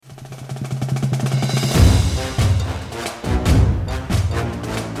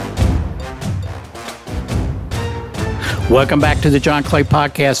Welcome back to the John Clay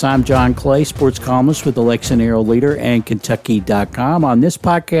Podcast. I'm John Clay, sports columnist with the Lexington Herald Leader and Kentucky.com. On this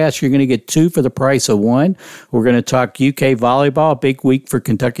podcast, you're going to get two for the price of one. We're going to talk UK volleyball, a big week for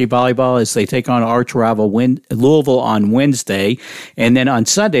Kentucky volleyball as they take on arch rival Louisville on Wednesday. And then on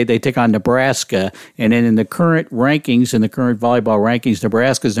Sunday, they take on Nebraska. And then in the current rankings, in the current volleyball rankings,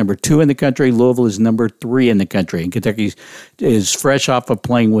 Nebraska is number 2 in the country. Louisville is number 3 in the country. And Kentucky is fresh off of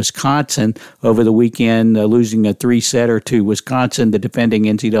playing Wisconsin over the weekend, losing a 3-setter to Wisconsin, the defending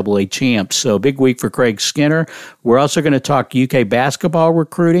NCAA champs. So big week for Craig Skinner. We're also going to talk UK basketball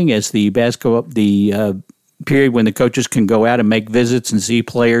recruiting as the period when the coaches can go out and make visits and see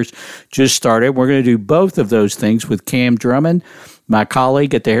players just started. We're going to do both of those things with Cam Drummond, my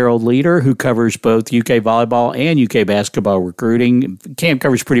colleague at the Herald Leader, who covers both UK volleyball and UK basketball recruiting. Cam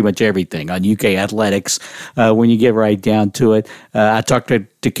covers pretty much everything on UK athletics when you get right down to it. I talked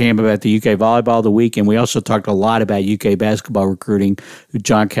to Cam about the UK volleyball of the week, and we also talked a lot about UK basketball recruiting.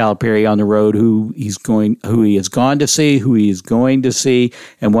 John Calipari on the road, who he has gone to see, who he is going to see,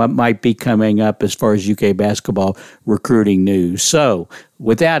 and what might be coming up as far as UK basketball recruiting news. So,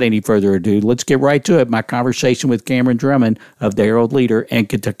 without any further ado, let's get right to it. My conversation with Cameron Drummond of the Herald Leader and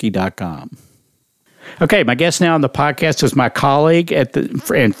Kentucky.com. Okay, my guest now on the podcast is my colleague and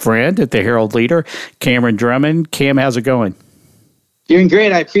friend at the Herald Leader, Cameron Drummond. Cam, how's it going? Doing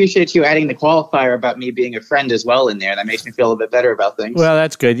great. I appreciate you adding the qualifier about me being a friend as well in there. That makes me feel a bit better about things. Well,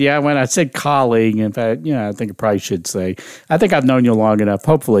 that's good. Yeah, when I said colleague, in fact, I think I probably should say, I think I've known you long enough,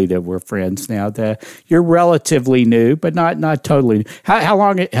 hopefully, that we're friends now. That you're relatively new, but not totally new. How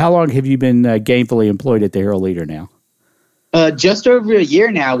long have you been gainfully employed at the Herald Leader now? Just over a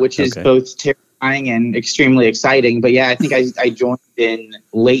year now, which is both terrifying and extremely exciting. But yeah, I think I joined in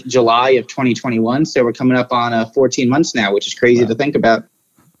late July of 2021. So we're coming up on 14 months now, which is crazy to think about.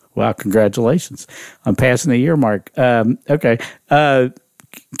 Wow, congratulations on passing the year mark. Okay.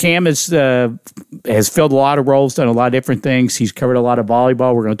 Cam has filled a lot of roles, done a lot of different things. He's covered a lot of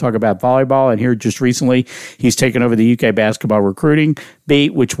volleyball. We're going to talk about volleyball. And here just recently, he's taken over the UK basketball recruiting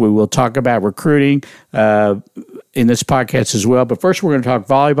beat, which we will talk about recruiting in this podcast as well. But first, we're going to talk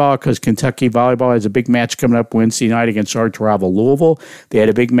volleyball because Kentucky volleyball has a big match coming up Wednesday night against arch rival Louisville. They had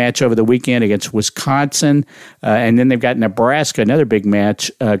a big match over the weekend against Wisconsin. And then they've got Nebraska, another big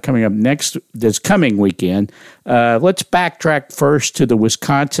match coming up this coming weekend. Let's backtrack first to the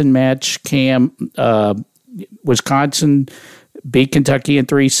Wisconsin match. Cam, Wisconsin beat Kentucky in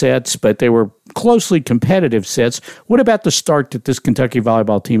 3 sets, but they were closely competitive sets. What about the start that this Kentucky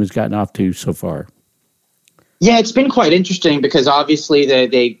volleyball team has gotten off to so far? Yeah, it's been quite interesting because obviously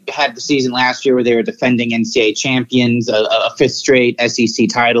they had the season last year where they were defending NCAA champions, a 5th straight SEC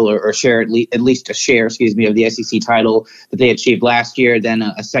title or share at least a share, of the SEC title that they achieved last year. Then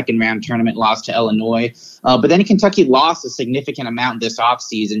a second round tournament loss to Illinois. But then Kentucky lost a significant amount this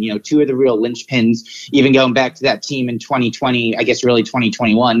offseason. 2 of the real linchpins, even going back to that team in 2020, I guess really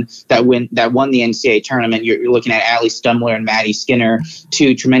 2021, that won the NCAA tournament. You're looking at Allie Stumler and Maddie Skinner,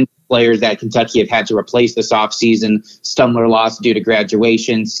 2 tremendous players that Kentucky have had to replace this offseason. Stumler lost due to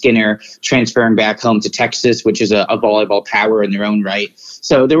graduation, Skinner transferring back home to Texas, which is a volleyball power in their own right.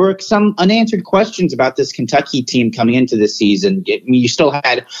 So there were some unanswered questions about this Kentucky team coming into this season. You still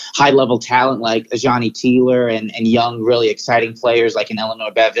had high-level talent like Ajani Taylor and young, really exciting players like an Eleanor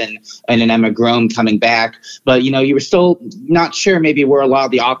Bevan and an Emma Grome coming back. But, you were still not sure maybe where a lot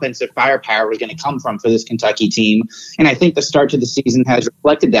of the offensive firepower was going to come from for this Kentucky team. And I think the start to the season has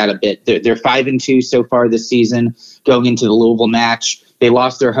reflected that a bit. They're 5-2 so far this season going into the Louisville match. They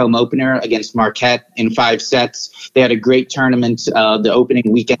lost their home opener against Marquette in 5 sets. They had a great tournament the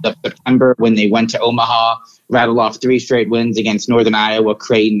opening weekend of September when they went to Omaha, rattled off 3 straight wins against Northern Iowa,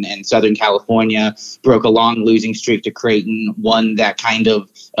 Creighton, and Southern California, broke a long losing streak to Creighton, won that kind of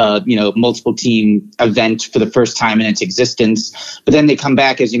multiple team event for the first time in its existence. But then they come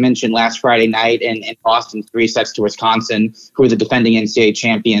back, as you mentioned, last Friday night and lost in 3 sets to Wisconsin, who are the defending NCAA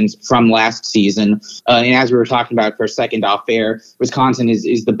champions from last season. And as we were talking about for a second off air, Wisconsin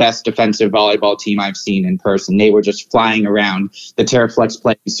is the best defensive volleyball team I've seen in person. They were just flying around the Terraflex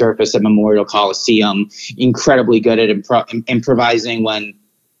playing surface at Memorial Coliseum, incredibly good at improvising when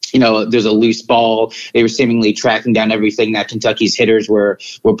there's a loose ball. They were seemingly tracking down everything that Kentucky's hitters were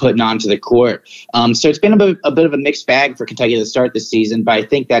putting onto the court. So it's been a bit of a mixed bag for Kentucky to start this season, but I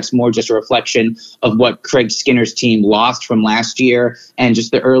think that's more just a reflection of what Craig Skinner's team lost from last year and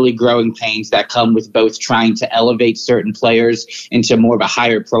just the early growing pains that come with both trying to elevate certain players into more of a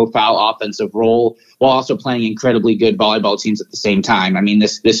higher profile offensive role while also playing incredibly good volleyball teams at the same time. I mean,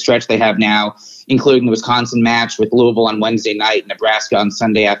 this stretch they have now, including the Wisconsin match with Louisville on Wednesday night, Nebraska on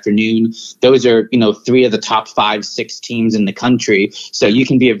Sunday afternoon, afternoon. Those are, three of the top 5-6 teams in the country. So you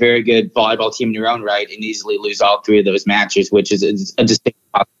can be a very good volleyball team in your own right and easily lose all three of those matches, which is a distinct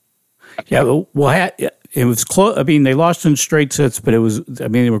possibility. Yeah, well, it was close. I mean, they lost in straight sets, but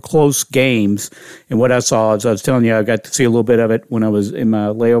they were close games. And what I saw, as I was telling you, I got to see a little bit of it when I was in my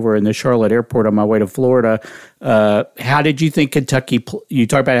layover in the Charlotte airport on my way to Florida. How did you think Kentucky, you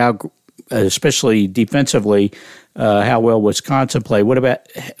talked about how, especially defensively, how well Wisconsin played. What about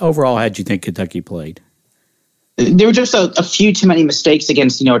overall, how did you think Kentucky played? There were just a few too many mistakes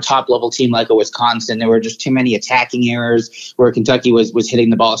against, a top-level team like a Wisconsin. There were just too many attacking errors where Kentucky was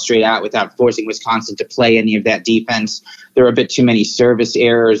hitting the ball straight out without forcing Wisconsin to play any of that defense. There were a bit too many service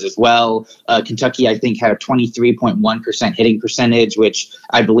errors as well. Kentucky, I think, had a 23.1% hitting percentage, which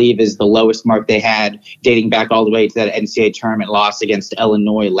I believe is the lowest mark they had dating back all the way to that NCAA tournament loss against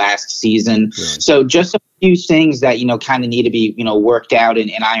Illinois last season. Right. So just a few things that, kind of need to be, worked out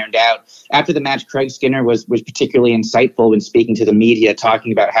and ironed out. After the match, Craig Skinner was particularly insightful when speaking to the media,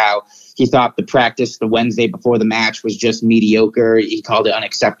 talking about how he thought the practice the Wednesday before the match was just mediocre. He called it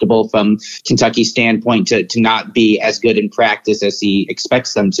unacceptable from Kentucky's standpoint to not be as good in practice as he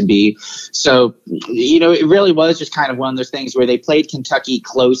expects them to be. So, it really was just kind of one of those things where they played Kentucky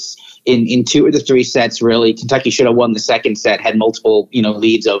close in 2 of the 3 sets, really. Kentucky should have won the second set, had multiple,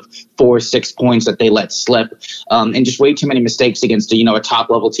 leads of 4-6 points that they let slip, and just way too many mistakes against, a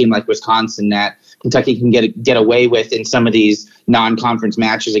top-level team like Wisconsin that Kentucky can get away with in some of these non-conference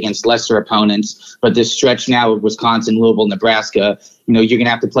matches against lesser opponents. But this stretch now of Wisconsin, Louisville, Nebraska, you're going to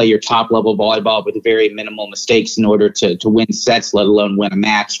have to play your top-level volleyball with very minimal mistakes in order to win sets, let alone win a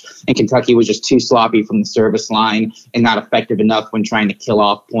match. And Kentucky was just too sloppy from the service line and not effective enough when trying to kill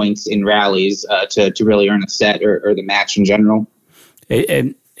off points in rallies to really earn a set or the match in general.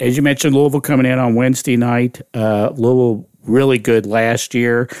 And as you mentioned, Louisville coming in on Wednesday night. Louisville really good last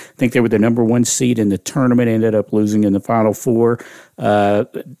year. I think they were the number 1 seed in the tournament, ended up losing in the Final Four.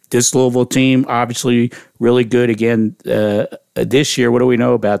 This Louisville team, obviously really good again this year. What do we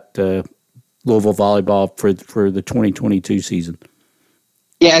know about Louisville volleyball for the 2022 season?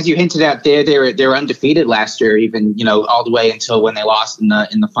 Yeah, as you hinted at there, they were undefeated last year, even all the way until when they lost in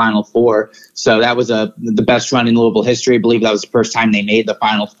the Final Four. So that was the best run in Louisville history. I believe that was the first time they made the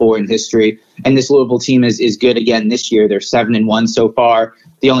Final Four in history. And this Louisville team is good again this year. They're 7-1 so far.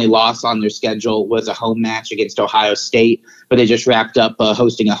 The only loss on their schedule was a home match against Ohio State, but they just wrapped up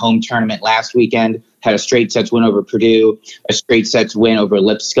hosting a home tournament last weekend. Had a straight sets win over Purdue, a straight sets win over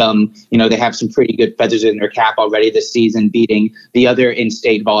Lipscomb. They have some pretty good feathers in their cap already this season, beating the other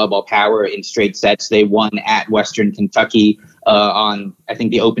in-state volleyball power in straight sets. They won at Western Kentucky on, I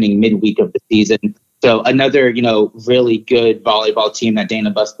think, the opening midweek of the season. So another, really good volleyball team that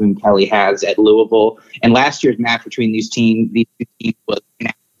Dana Busboom-Kelly has at Louisville. And last year's match between these two teams was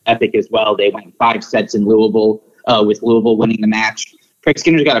epic as well. They went 5 sets in Louisville, with Louisville winning the match. Craig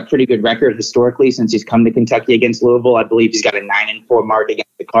Skinner's got a pretty good record historically since he's come to Kentucky against Louisville. I believe he's got a 9-4 mark against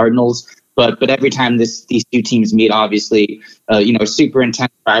the Cardinals. But every time these two teams meet, obviously, super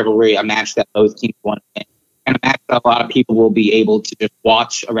intense rivalry, a match that both teams want to win, and a match that a lot of people will be able to just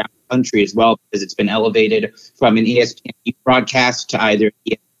watch around the country as well, because it's been elevated from an ESPN broadcast to either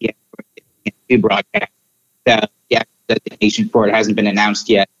ESPN or ESPN2 broadcast. The designation for it hasn't been announced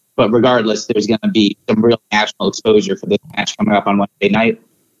yet. But regardless, there's going to be some real national exposure for this match coming up on Wednesday night.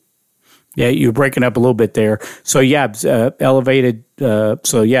 Yeah, you're breaking up a little bit there. So, elevated. Be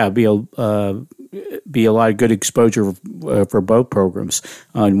a lot of good exposure for both programs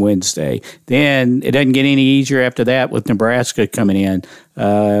on Wednesday. Then it doesn't get any easier after that with Nebraska coming in.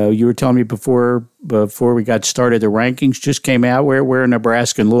 You were telling me before we got started, the rankings just came out. Where are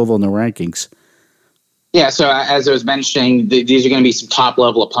Nebraska and Louisville in the rankings? Yeah, so as I was mentioning, these are going to be some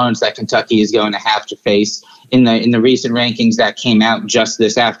top-level opponents that Kentucky is going to have to face. In the recent rankings that came out just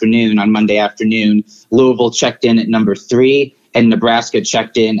this afternoon, on Monday afternoon, Louisville checked in at number 3, and Nebraska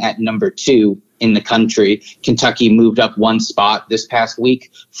checked in at number 2 in the country. Kentucky moved up 1 spot this past week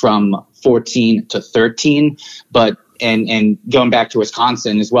from 14 to 13, but and going back to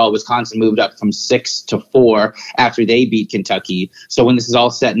Wisconsin as well, Wisconsin moved up from 6 to 4 after they beat Kentucky. So when this is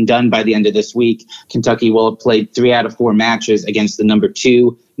all said and done by the end of this week, Kentucky will have played 3 out of 4 matches against the number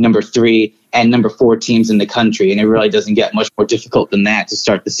 2, number 3, and number 4 teams in the country. And it really doesn't get much more difficult than that to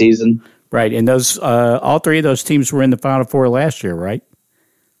start the season. Right. And those all 3 of those teams were in the Final Four last year, right?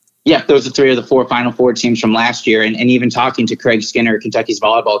 Yeah, those are 3 of the 4 Final Four teams from last year. And even talking to Craig Skinner, Kentucky's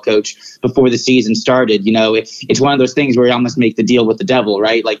volleyball coach, before the season started, it's one of those things where you almost make the deal with the devil,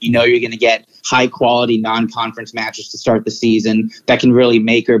 right? Like, you're going to get high-quality non-conference matches to start the season that can really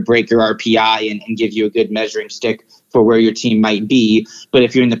make or break your RPI and give you a good measuring stick for where your team might be. But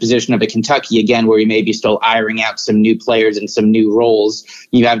if you're in the position of a Kentucky, again, where you may be still ironing out some new players and some new roles,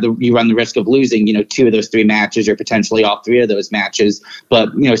 you run the risk of losing, 2 of those 3 matches or potentially all 3 of those matches.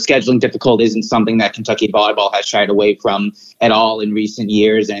 But, scheduling difficult isn't something that Kentucky volleyball has shied away from at all in recent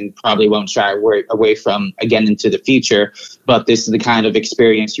years and probably won't shy away from again into the future. But this is the kind of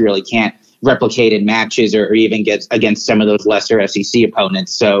experience you really can't replicate in matches or even get against some of those lesser SEC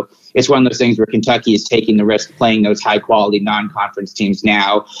opponents. So it's one of those things where Kentucky is taking the risk of playing those high-quality non-conference teams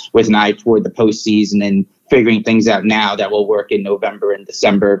now with an eye toward the postseason and figuring things out now that will work in November and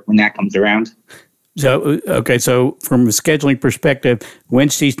December when that comes around. So, okay, so from a scheduling perspective,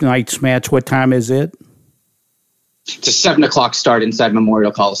 Wednesday night's match, what time is it? It's a 7 o'clock start inside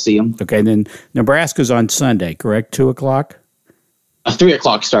Memorial Coliseum. Okay, then Nebraska's on Sunday, correct? 2 o'clock? A 3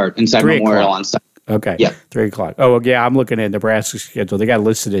 o'clock start inside Memorial on Sunday. Okay. Yeah. 3 o'clock. Oh, well, yeah, I'm looking at Nebraska's schedule. They got it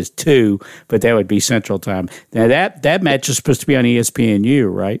listed as 2, but that would be Central Time. Now, that match is supposed to be on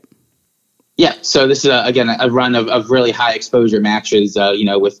ESPNU, right? Yeah. So this is, again, a run of really high exposure matches,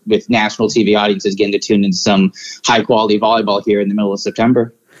 with national TV audiences getting to tune in some high quality volleyball here in the middle of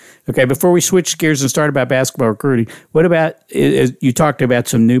September. Okay, before we switch gears and start about basketball recruiting, what about, you talked about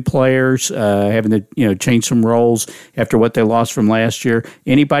some new players having to change some roles after what they lost from last year.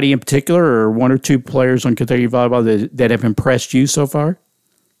 Anybody in particular or 1 or 2 players on Kentucky volleyball that have impressed you so far?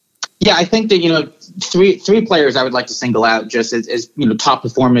 Yeah, I think that, three players I would like to single out just as top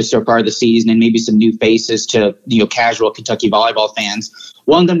performers so far this season and maybe some new faces to, casual Kentucky volleyball fans.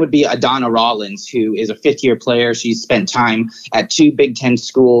 One of them would be Adana Rollins, who is a 5th-year player. She's spent time at 2 Big Ten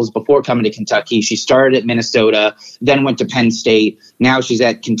schools before coming to Kentucky. She started at Minnesota, then went to Penn State. Now she's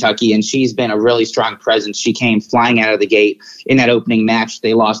at Kentucky, and she's been a really strong presence. She came flying out of the gate in that opening match.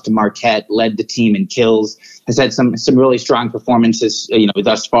 They lost to Marquette, led the team in kills, has had some really strong performances,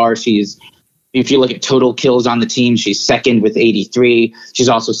 thus far. If you look at total kills on the team, she's second with 83. She's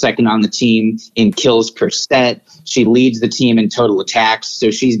also second on the team in kills per set. She leads the team in total attacks.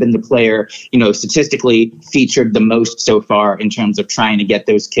 So she's been the player, statistically featured the most so far in terms of trying to get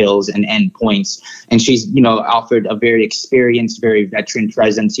those kills and end points. And she's, offered a very experienced, very veteran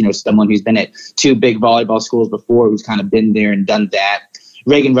presence, someone who's been at 2 big volleyball schools before, who's kind of been there and done that.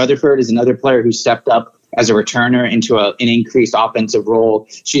 Reagan Rutherford is another player who stepped up as a returner into an increased offensive role.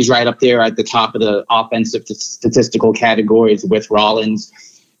 She's right up there at the top of the offensive statistical categories with Rollins.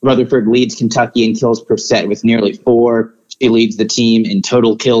 Rutherford leads Kentucky in kills per set with nearly 4. She leads the team in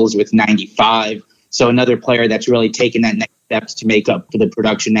total kills with 95. So another player that's really taken that next steps to make up for the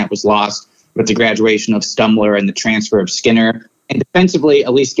production that was lost with the graduation of Stumler and the transfer of Skinner. And defensively,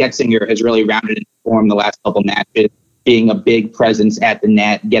 Elise Getzinger has really rounded into form the last couple matches, being a big presence at the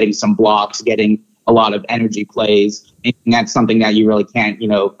net, getting some blocks, getting a lot of energy plays. And that's something that you really can't,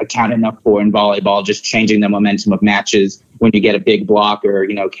 account enough for in volleyball, just changing the momentum of matches when you get a big block or,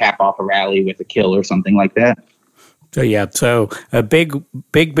 cap off a rally with a kill or something like that. So, yeah, a big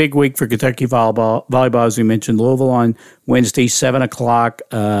week for Kentucky volleyball, as we mentioned. Louisville on Wednesday, 7 o'clock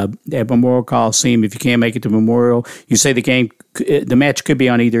at Memorial Coliseum. If you can't make it to Memorial, you say the match could be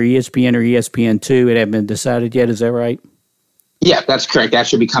on either ESPN or ESPN2. It hasn't been decided yet. Is that right? Yeah, that's correct. That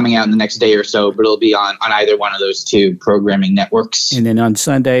should be coming out in the next day or so, but it'll be on either one of those 2 programming networks. And then on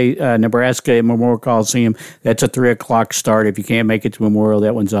Sunday, Nebraska at Memorial Coliseum, that's a 3 o'clock start. If you can't make it to Memorial,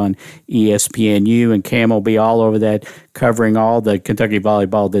 that one's on ESPNU, and Cam will be all over that, covering all the Kentucky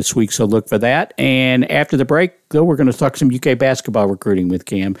volleyball this week, so look for that. And after the break, though, we're going to talk some UK basketball recruiting with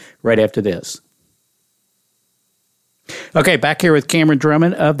Cam right after this. Okay, back here with Cameron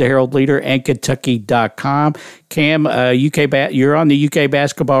Drummond of the Herald Leader and Kentucky.com. Cam, you're on the UK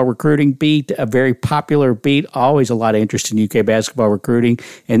basketball recruiting beat, a very popular beat, always a lot of interest in UK basketball recruiting.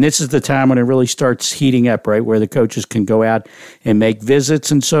 And this is the time when it really starts heating up, right, where the coaches can go out and make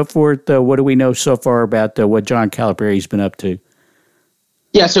visits and so forth. What do we know so far about what John Calipari's been up to?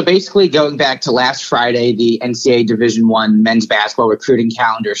 Yeah, so basically going back to last Friday, the NCAA Division I men's basketball recruiting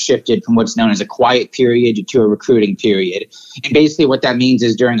calendar shifted from what's known as a quiet period to a recruiting period. And basically what that means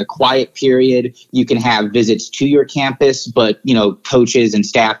is during a quiet period, you can have visits to your campus, but, coaches and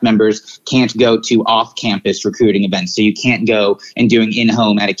staff members can't go to off-campus recruiting events. So you can't go and doing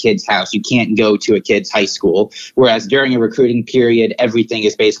in-home at a kid's house. You can't go to a kid's high school. Whereas during a recruiting period, everything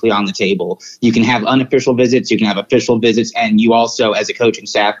is basically on the table. You can have unofficial visits, you can have official visits, and you also, as a coach and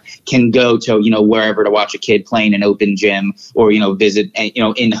staff, can go to wherever to watch a kid playing an open gym or visit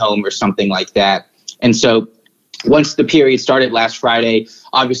in home or something like that. And so once the period started last Friday,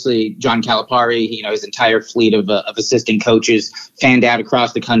 obviously John Calipari, his entire fleet of assistant coaches fanned out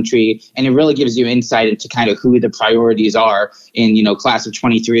across the country, and it really gives you insight into kind of who the priorities are in, class of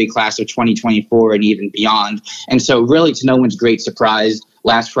 23, class of 2024, and even beyond. And so really, to no one's great surprise,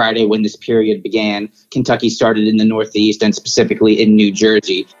 last Friday when this period began, Kentucky started in the Northeast and specifically in New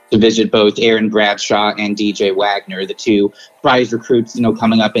Jersey to visit both Aaron Bradshaw and DJ Wagner, the two prize recruits,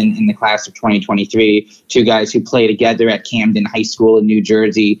 coming up in the class of 2023, two guys who play together at Camden High School in New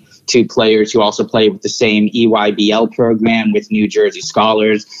Jersey, two players who also play with the same EYBL program with New Jersey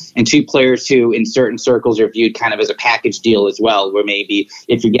Scholars, and two players who in certain circles are viewed kind of as a package deal as well, where maybe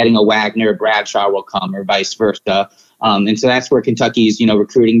if you're getting a Wagner, Bradshaw will come or vice versa. And so that's where Kentucky's,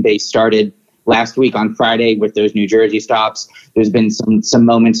 recruiting base started last week on Friday with those New Jersey stops. There's been some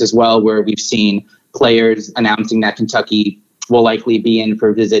moments as well where we've seen players announcing that Kentucky will likely be in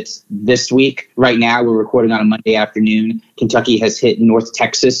for visits this week. Right now, we're recording on a Monday afternoon. Kentucky has hit North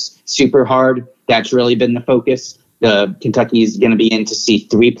Texas super hard. That's really been the focus. Kentucky is going to be in to see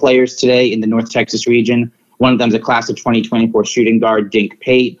 3 players today in the North Texas region. One of them is a class of 2024 shooting guard, Dink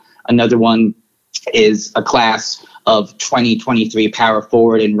Pate. Another one is a class of 2023 power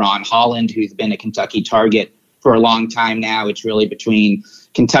forward in Ron Holland, who's been a Kentucky target for a long time now. It's really between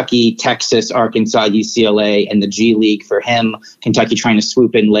Kentucky, Texas, Arkansas, UCLA, and the G League for him. Kentucky trying to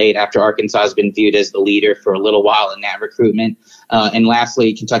swoop in late after Arkansas has been viewed as the leader for a little while in that recruitment. And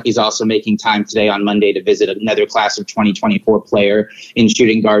lastly, Kentucky's also making time today on Monday to visit another class of 2024 player in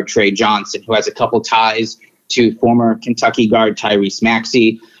shooting guard Trey Johnson, who has a couple ties to former Kentucky guard Tyrese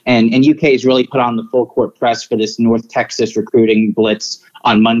Maxey. And UK has really put on the full court press for this North Texas recruiting blitz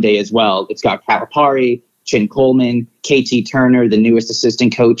on Monday as well. It's got Calipari, Chin Coleman, KT Turner, the newest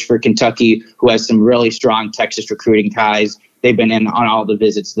assistant coach for Kentucky, who has some really strong Texas recruiting ties. They've been in on all the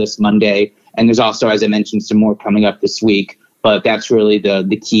visits this Monday. And there's also, as I mentioned, some more coming up this week. But that's really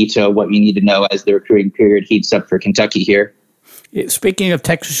the key to what you need to know as the recruiting period heats up for Kentucky here. Speaking of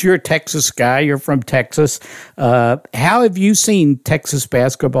Texas, you're a Texas guy. You're from Texas. How have you seen Texas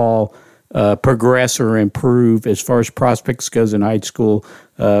basketball progress or improve as far as prospects goes in high school,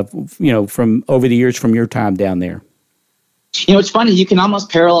 from over the years from your time down there? It's funny. You can almost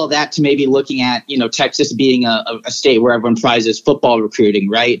parallel that to maybe looking at, Texas being a state where everyone prizes football recruiting,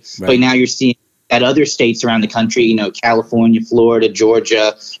 right? But now you're seeing at other states around the country, California, Florida,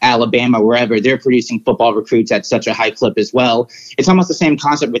 Georgia, Alabama, wherever, they're producing football recruits at such a high clip as well. It's almost the same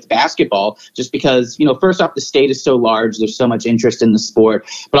concept with basketball, just because, first off, the state is so large. There's so much interest in the sport,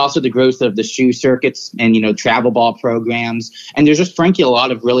 but also the growth of the shoe circuits and, travel ball programs. And there's just, frankly, a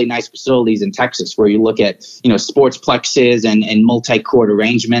lot of really nice facilities in Texas where you look at, sports plexes and multi-court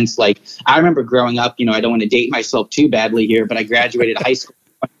arrangements. Like, I remember growing up, I don't want to date myself too badly here, but I graduated high school.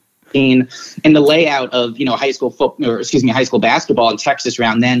 And the layout of, high school basketball in Texas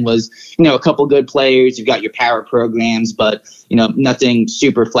around then was, a couple good players. You've got your power programs, but, nothing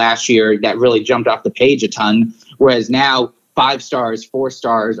super flashier that really jumped off the page a ton. Whereas now 5 stars, 4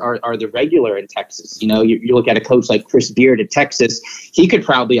 stars are the regular in Texas. You look at a coach like Chris Beard at Texas, he could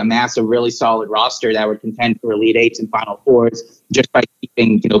probably amass a really solid roster that would contend for Elite Eights and Final Fours just by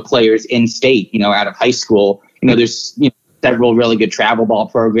keeping, players in state, out of high school. There's, several really good travel ball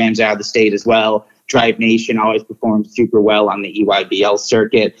programs out of the state as well. Drive Nation always performs super well on the EYBL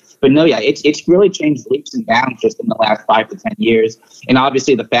circuit. But no, it's really changed leaps and bounds just in the last 5 to 10 years. And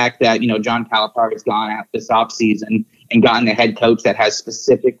obviously the fact that, John Calipari has gone out this offseason and gotten a head coach that has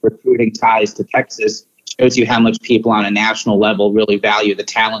specific recruiting ties to Texas shows you how much people on a national level really value the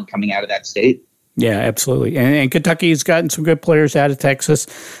talent coming out of that state. Yeah, absolutely. And Kentucky has gotten some good players out of Texas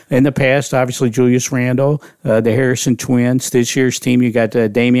in the past. Obviously, Julius Randle, the Harrison twins. This year's team, you got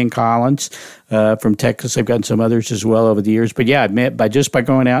Damian Collins from Texas. They've gotten some others as well over the years. But yeah, by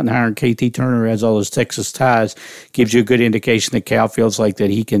going out and hiring KT Turner, who has all his Texas ties, gives you a good indication that Cal feels like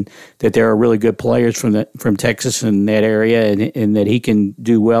that there are really good players from Texas in that area, and that he can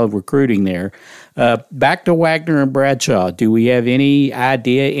do well recruiting there. Back to Wagner and Bradshaw. Do we have any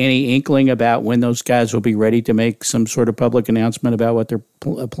idea, any inkling about when those guys will be ready to make some sort of public announcement about what their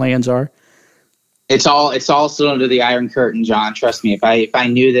plans are? It's all still under the Iron Curtain, John. Trust me. If I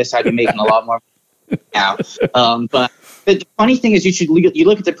knew this, I'd be making a lot more now. But the funny thing is, you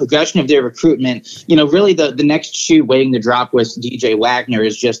look at the progression of their recruitment. Really the next shoe waiting to drop with DJ Wagner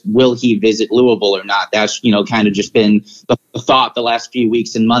is just, will he visit Louisville or not? That's kind of just been the the thought the last few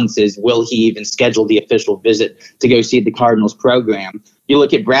weeks and months is, will he even schedule the official visit to go see the Cardinals program? You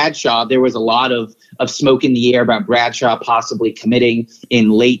look at Bradshaw, there was a lot of smoke in the air about Bradshaw possibly committing in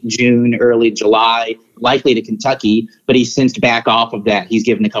late June, early July, likely to Kentucky, but he's since back off of that. He's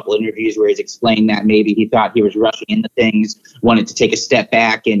given a couple of interviews where he's explained that maybe he thought he was rushing into things, wanted to take a step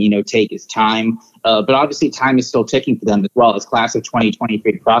back and, take his time. But obviously time is still ticking for them as well as class of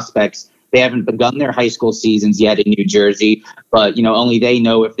 2023 prospects. They haven't begun their high school seasons yet in New Jersey, but, only they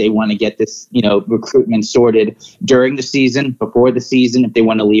know if they want to get this, recruitment sorted during the season, before the season, if they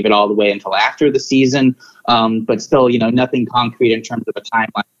want to leave it all the way until after the season. But still, nothing concrete in terms of a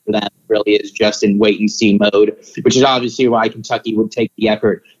timeline for them. It really is just in wait and see mode, which is obviously why Kentucky would take the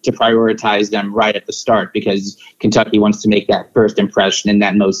effort to prioritize them right at the start, because Kentucky wants to make that first impression and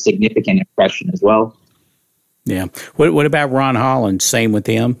that most significant impression as well. Yeah. What about Ron Holland? Same with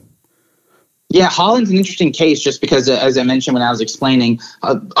him? Yeah, Holland's an interesting case just because, as I mentioned when I was explaining,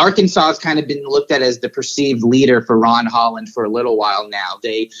 Arkansas has kind of been looked at as the perceived leader for Ron Holland for a little while now.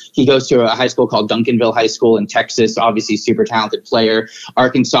 He goes to a high school called Duncanville High School in Texas, obviously super talented player.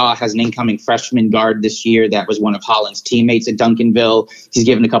 Arkansas has an incoming freshman guard this year that was one of Holland's teammates at Duncanville. He's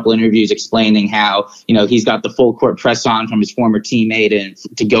given a couple interviews explaining how, he's got the full court press on from his former teammate and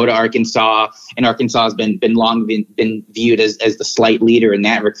to go to Arkansas. And Arkansas has been long viewed as the slight leader in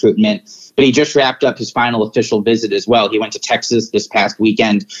that recruitment. But he just wrapped up his final official visit as well. He went to Texas this past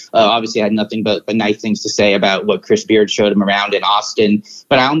weekend. Obviously had nothing but nice things to say about what Chris Beard showed him around in Austin.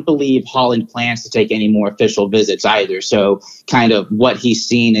 But I don't believe Holland plans to take any more official visits either. So kind of what he's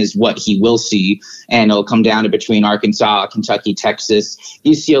seen is what he will see. And it'll come down to between Arkansas, Kentucky, Texas.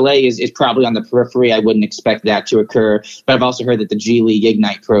 UCLA is probably on the periphery. I wouldn't expect that to occur. But I've also heard that the G League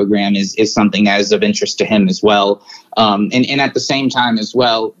Ignite program is something that is of interest to him as well. And at the same time as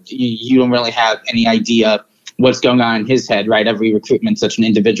well, you don't really have any idea what's going on in his head, right? Every recruitment's such an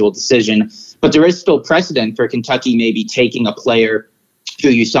individual decision. But there is still precedent for Kentucky maybe taking a player who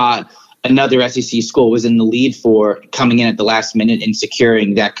you saw another SEC school was in the lead for, coming in at the last minute and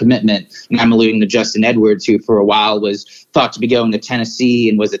securing that commitment. And I'm alluding to Justin Edwards, who for a while was thought to be going to Tennessee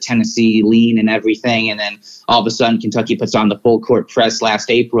and was a Tennessee lean and everything. And then all of a sudden, Kentucky puts on the full court press last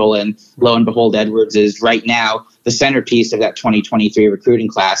April. And lo and behold, Edwards is right now the centerpiece of that 2023 recruiting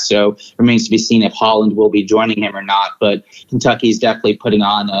class. So remains to be seen if Holland will be joining him or not. But Kentucky is definitely putting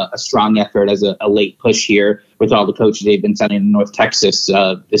on a strong effort as a late push here with all the coaches they've been sending to North Texas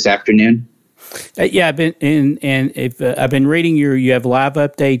this afternoon. Yeah, I've been reading you have live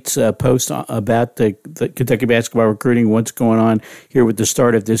updates posts about the Kentucky basketball recruiting, what's going on here with the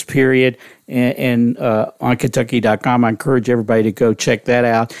start of this period, and on Kentucky.com. I encourage everybody to go check that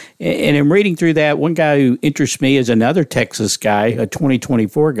out. And in reading through that, one guy who interests me is another Texas guy, a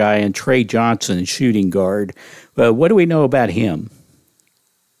 2024 guy, and Trey Johnson, shooting guard. What do we know about him?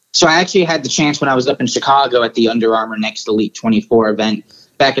 So I actually had the chance when I was up in Chicago at the Under Armour Next Elite 24 event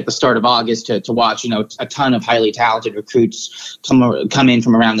back at the start of August to watch, a ton of highly talented recruits come in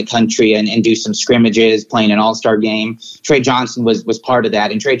from around the country and do some scrimmages, playing an all-star game. Trey Johnson was part of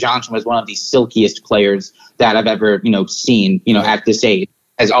that. And Trey Johnson was one of the silkiest players that I've ever, seen, at this age.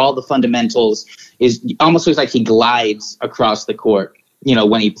 Has all the fundamentals, is almost looks like he glides across the court,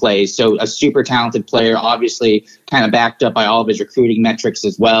 when he plays. So a super talented player, obviously kind of backed up by all of his recruiting metrics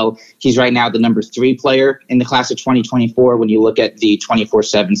as well. He's right now the number 3 player in the class of 2024. When you look at the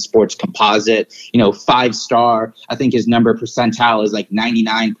 24/7 sports composite, 5-star, I think his number percentile is like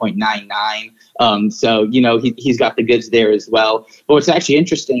 99.99. So, he's got the goods there as well. But what's actually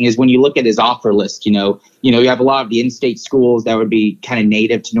interesting is when you look at his offer list, you have a lot of the in-state schools that would be kind of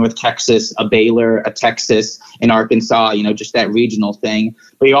native to North Texas, a Baylor, a Texas, and Arkansas, just that regional thing.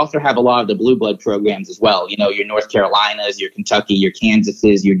 But you also have a lot of the blue blood programs as well, your North Carolinas, your Kentucky, your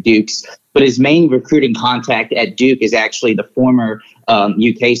Kansases, your Dukes. But his main recruiting contact at Duke is actually the former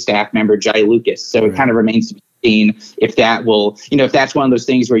UK staff member, Jai Lucas. So It kind of remains to be seen if that will, if that's one of those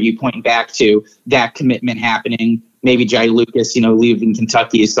things where you point back to that commitment happening. Maybe Jai Lucas, leaving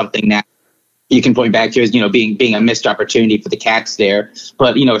Kentucky is something that you can point back to as, being a missed opportunity for the Cats there.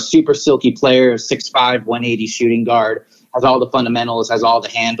 But, a super silky player, 6'5", 180 shooting guard, has all the fundamentals, has all the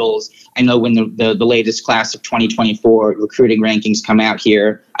handles. I know when the latest class of 2024 recruiting rankings come out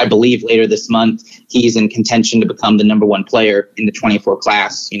here, I believe later this month, he's in contention to become the number 1 player in the 24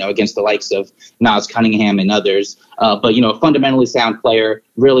 class, against the likes of Nas Cunningham and others. But, a fundamentally sound player,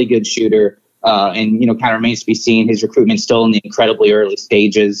 really good shooter. And, kind of remains to be seen. His recruitment still in the incredibly early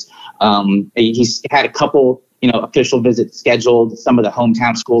stages. He's had a couple, official visits scheduled. Some of the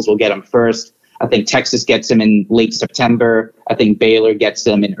hometown schools will get him first. I think Texas gets him in late September. I think Baylor gets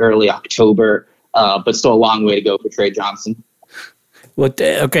him in early October. but still a long way to go for Trey Johnson.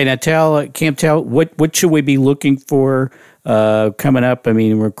 Okay, now tell what should we be looking for coming up? I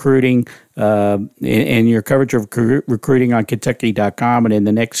mean, recruiting in your coverage of recruiting on Kentucky.com and in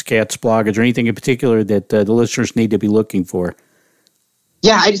the Next Cats blog. Is there anything in particular that the listeners need to be looking for?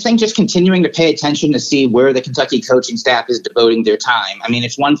 Yeah, I just think just continuing to pay attention to see where the Kentucky coaching staff is devoting their time. I mean,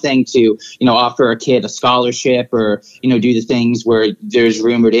 it's one thing to, offer a kid a scholarship or, do the things where there's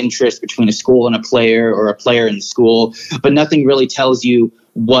rumored interest between a school and a player or a player and the school, but nothing really tells you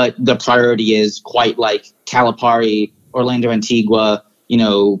what the priority is, quite like Calipari, Orlando Antigua,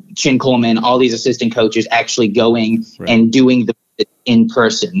 Chin Coleman, all these assistant coaches actually going and doing the in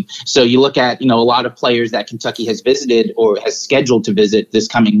person. So you look at, a lot of players that Kentucky has visited or has scheduled to visit this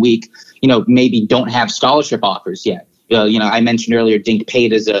coming week, maybe don't have scholarship offers yet. I mentioned earlier Dink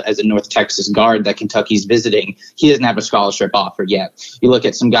Pate as a North Texas guard that Kentucky's visiting. He doesn't have a scholarship offer yet. You look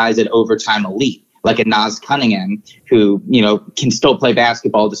at some guys at Overtime Elite, like a Nas Cunningham, who, can still play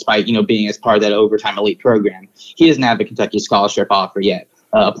basketball despite, being as part of that Overtime Elite program. He doesn't have a Kentucky scholarship offer yet.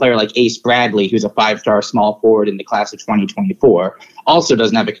 A player like Ace Bradley, who's a 5-star small forward in the class of 2024, also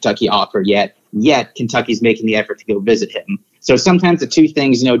doesn't have a Kentucky offer yet Kentucky's making the effort to go visit him. So sometimes the two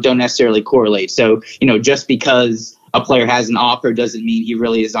things, don't necessarily correlate. So, just because a player has an offer doesn't mean he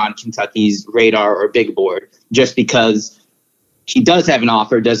really is on Kentucky's radar or big board. Just because he does have an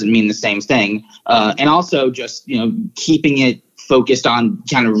offer doesn't mean the same thing. And also just, keeping it focused on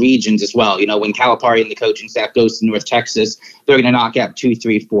kind of regions as well. When Calipari and the coaching staff goes to North Texas, they're going to knock out 2,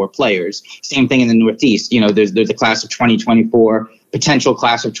 3, 4 players. Same thing in the Northeast. There's a class of 2024, potential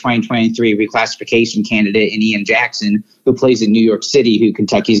class of 2023 reclassification candidate in Ian Jackson, who plays in New York City, who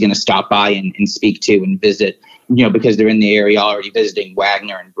Kentucky's going to stop by and speak to and visit, because they're in the area already visiting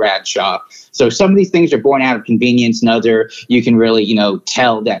Wagner and Bradshaw. So some of these things are born out of convenience, and other you can really,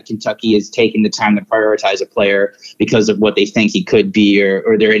 tell that Kentucky is taking the time to prioritize a player because of what they think he could be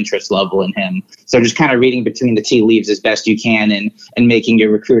or their interest level in him. So just kind of reading between the tea leaves as best you can and making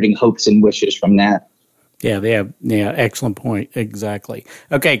your recruiting hopes and wishes from that. Yeah, excellent point. Exactly.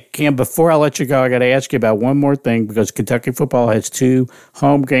 Okay, Cam, before I let you go, I got to ask you about one more thing, because Kentucky football has 2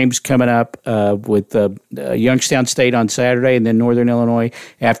 home games coming up with Youngstown State on Saturday and then Northern Illinois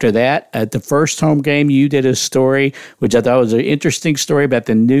after that. At the first home game, you did a story, which I thought was an interesting story, about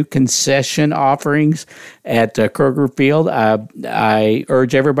the new concession offerings at Kroger Field. I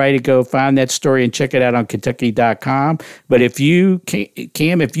urge everybody to go find that story and check it out on Kentucky.com. But if you,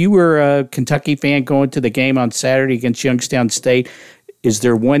 Cam, if you were a Kentucky fan going to the game on Saturday against Youngstown State, is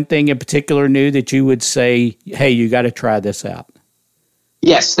there one thing in particular new that you would say, hey, you got to try this out?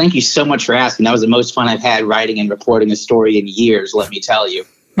 Yes, thank you so much for asking. That was the most fun I've had writing and reporting a story in years, let me tell you.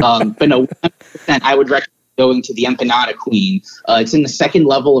 But no, 100%, I would recommend going to the Empanada Queen. It's in the second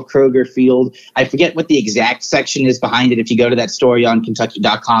level of Kroger Field. I forget what the exact section is behind it. If you go to that story on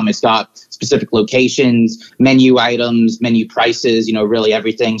Kentucky.com, it's got specific locations, menu items, menu prices, really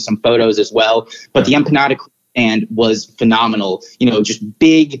everything, some photos as well. But the Empanada Queen stand was phenomenal. Just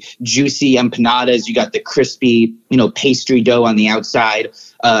big, juicy empanadas. You got the crispy, pastry dough on the outside.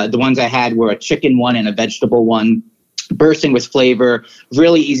 The ones I had were a chicken one and a vegetable one, bursting with flavor,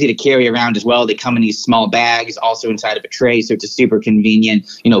 really easy to carry around as well. They come in these small bags, also inside of a tray, so it's a super convenient,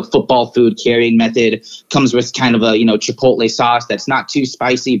 football food carrying method. Comes with kind of a, Chipotle sauce that's not too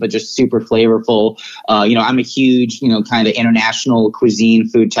spicy, but just super flavorful. I'm a huge, kind of international cuisine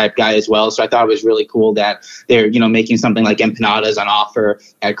food type guy as well, so I thought it was really cool that they're, making something like empanadas on offer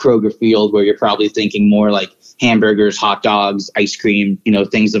at Kroger Field, where you're probably thinking more like hamburgers, hot dogs, ice cream,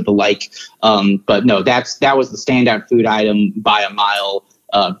 things of the like. But no, that was the standout food item by a mile.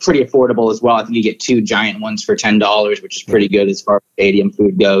 Pretty affordable as well. I think you get 2 giant ones for $10, which is pretty good as far as stadium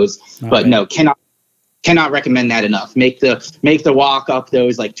food goes. But no, cannot recommend that enough. Make the walk up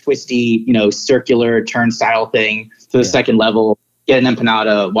those like twisty, circular turnstile thing to the second level. Get an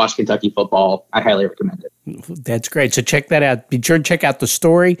empanada, watch Kentucky football. I highly recommend it. That's great. So check that out. Be sure to check out the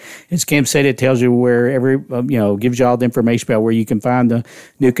story. As Cam said, it tells you where gives you all the information about where you can find the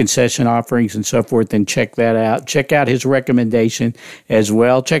new concession offerings and so forth. And check that out. Check out his recommendation as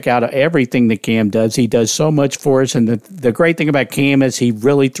well. Check out everything that Cam does. He does so much for us. And the great thing about Cam is he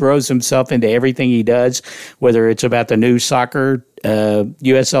really throws himself into everything he does, whether it's about the new soccer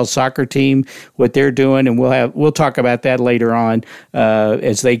USL soccer team, what they're doing, and we'll talk about that later on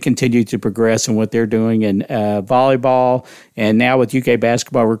as they continue to progress and what they're doing in volleyball, and now with UK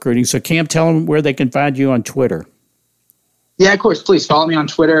basketball recruiting. So Cam, tell them where they can find you on Twitter. Yeah, of course. Please follow me on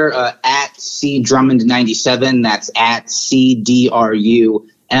Twitter at CDrummond97. That's at CDRUMMOND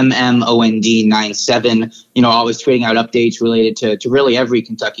MMOND97. Always tweeting out updates related to really every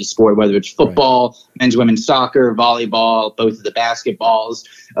Kentucky sport, whether it's football, men's, women's soccer, volleyball, both of the basketballs,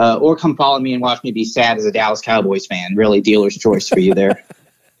 or come follow me and watch me be sad as a Dallas Cowboys fan. Really dealer's choice for you there.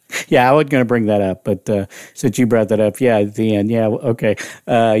 Yeah, I wasn't going to bring that up, but since you brought that up, yeah, at the end, yeah, okay.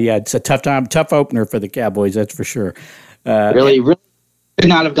 It's a tough opener for the Cowboys, that's for sure. Really could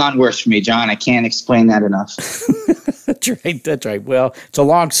not have gone worse for me, John. I can't explain that enough. That's right. Well, it's a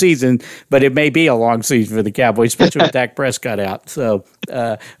long season, but it may be a long season for the Cowboys, especially with Dak Prescott out. So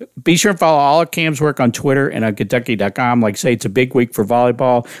be sure and follow all of Cam's work on Twitter and on Kentucky.com. Like I say, it's a big week for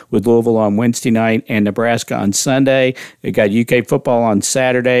volleyball with Louisville on Wednesday night and Nebraska on Sunday. We got UK football on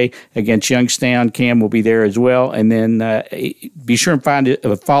Saturday against Youngstown. Cam will be there as well. And then be sure and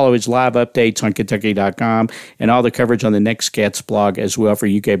follow his live updates on Kentucky.com and all the coverage on the Next Cats blog as well for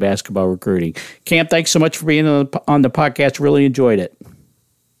UK basketball recruiting. Cam, thanks so much for being on the podcast. Really enjoyed it.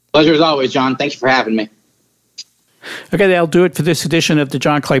 Pleasure as always, John. Thank you for having me. Okay, that'll do it for this edition of the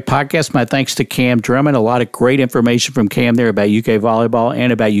John Clay Podcast. My thanks to Cam Drummond. A lot of great information from Cam there about UK volleyball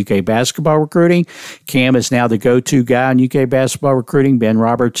and about UK basketball recruiting. Cam is now the go-to guy on UK basketball recruiting. Ben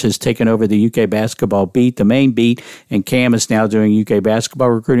Roberts has taken over the UK basketball beat, the main beat, and Cam is now doing UK basketball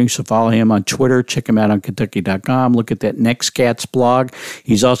recruiting. So follow him on Twitter. Check him out on Kentucky.com. Look at that Next Cats blog.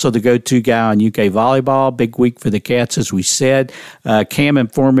 He's also the go-to guy on UK volleyball. Big week for the Cats, as we said. Cam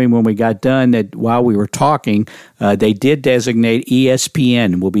informed me when we got done that while we were talking, they did designate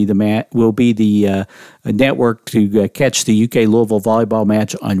ESPN will be the network to catch the UK Louisville volleyball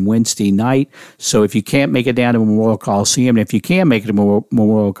match on Wednesday night. So if you can't make it down to Memorial Coliseum, and if you can make it to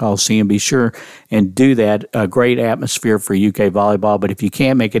Memorial Coliseum, be sure and do that. A great atmosphere for UK volleyball. But if you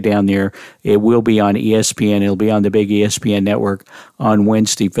can't make it down there, it will be on ESPN. It'll be on the big ESPN network on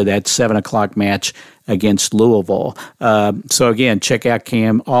Wednesday for that 7 o'clock match against Louisville. So again, check out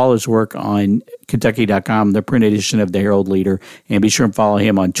Cam, all his work on Kentucky.com, the print edition of the Herald Leader, and be sure and follow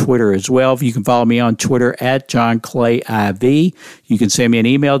him on Twitter as well. If you can follow me on Twitter at JohnClayIV. You can send me an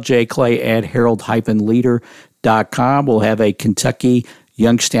email, jclay@herald-leader.com. We'll have a Kentucky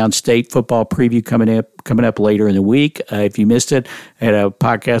Youngstown State football preview coming up later in the week. If you missed it, I had a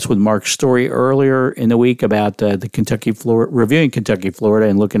podcast with Mark Story earlier in the week about reviewing Kentucky, Florida,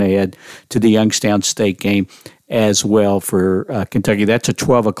 and looking ahead to the Youngstown State game as well for Kentucky. That's a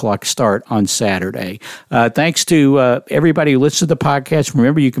 12 o'clock start on Saturday. Thanks to everybody who listens to the podcast.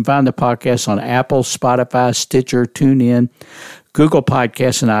 Remember, you can find the podcast on Apple, Spotify, Stitcher, TuneIn, Google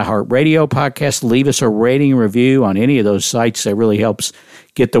Podcasts, and iHeartRadio Podcasts. Leave us a rating and review on any of those sites. That really helps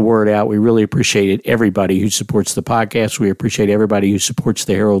get the word out. We really appreciate everybody who supports the podcast. We appreciate everybody who supports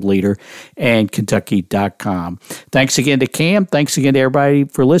the Herald Leader and Kentucky.com. Thanks again to Cam. Thanks again to everybody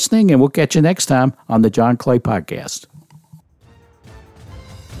for listening, and we'll catch you next time on the John Clay Podcast.